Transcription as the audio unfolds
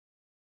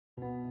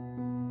There's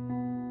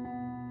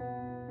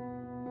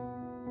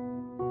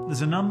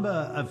a number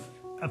of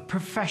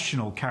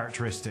professional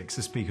characteristics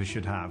a speaker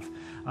should have.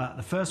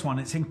 The first one,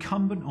 it's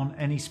incumbent on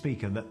any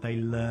speaker that they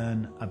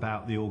learn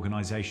about the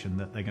organisation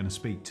that they're going to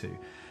speak to,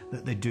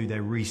 that they do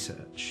their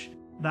research.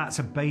 That's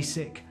a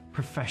basic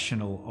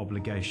professional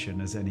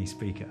obligation as any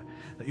speaker,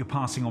 that you're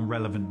passing on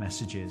relevant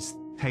messages,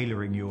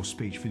 tailoring your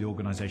speech for the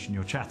organisation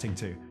you're chatting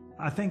to.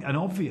 I think an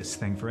obvious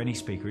thing for any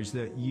speaker is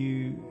that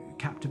you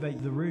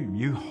captivate the room,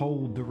 you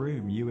hold the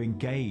room, you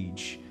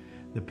engage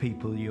the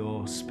people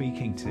you're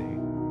speaking to.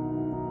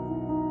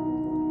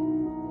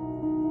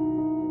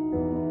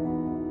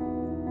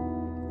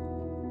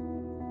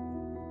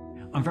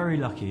 I'm very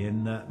lucky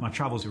in that my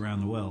travels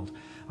around the world,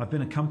 I've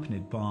been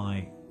accompanied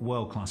by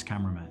world-class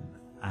cameramen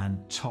and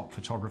top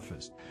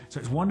photographers. So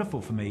it's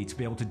wonderful for me to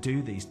be able to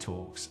do these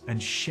talks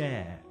and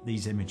share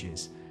these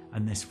images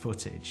and this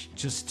footage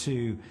just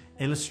to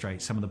illustrate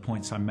some of the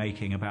points I'm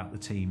making about the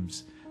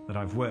teams that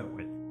I've worked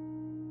with.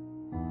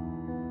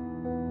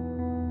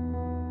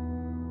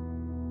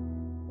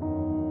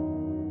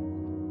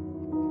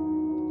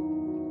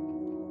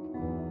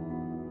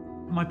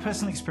 My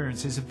personal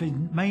experiences have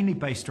been mainly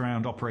based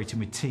around operating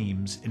with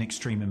teams in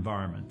extreme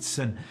environments,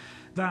 and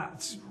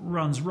that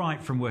runs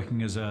right from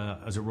working as a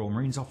Royal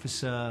Marines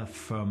officer,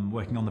 from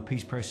working on the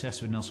peace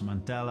process with Nelson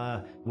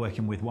Mandela,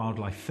 working with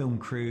wildlife film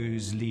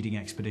crews, leading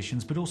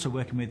expeditions, but also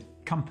working with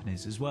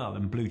companies as well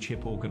and blue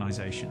chip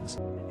organisations.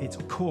 It's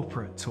a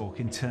corporate talk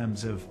in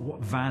terms of what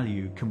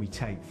value can we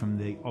take from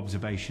the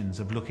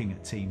observations of looking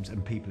at teams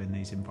and people in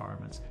these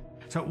environments.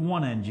 So at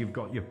one end you've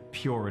got your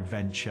pure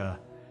adventure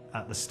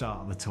at the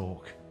start of the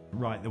talk,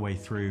 right the way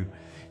through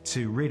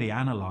to really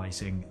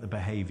analysing the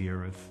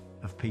behaviour of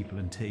people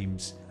and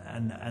teams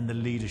and the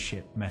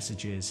leadership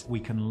messages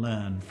we can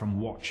learn from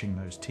watching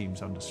those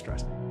teams under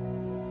stress.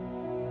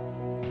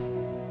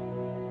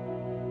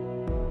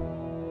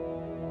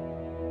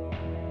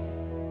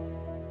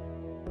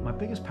 My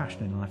biggest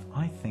passion in life,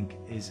 I think,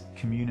 is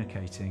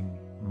communicating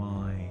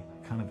my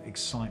kind of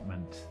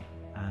excitement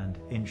and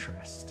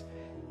interest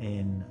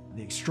in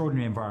the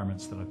extraordinary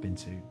environments that I've been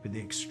to, but the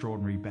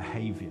extraordinary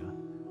behaviour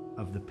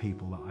of the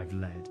people that I've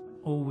led.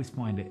 I always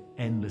find it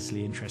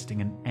endlessly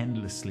interesting and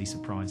endlessly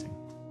surprising.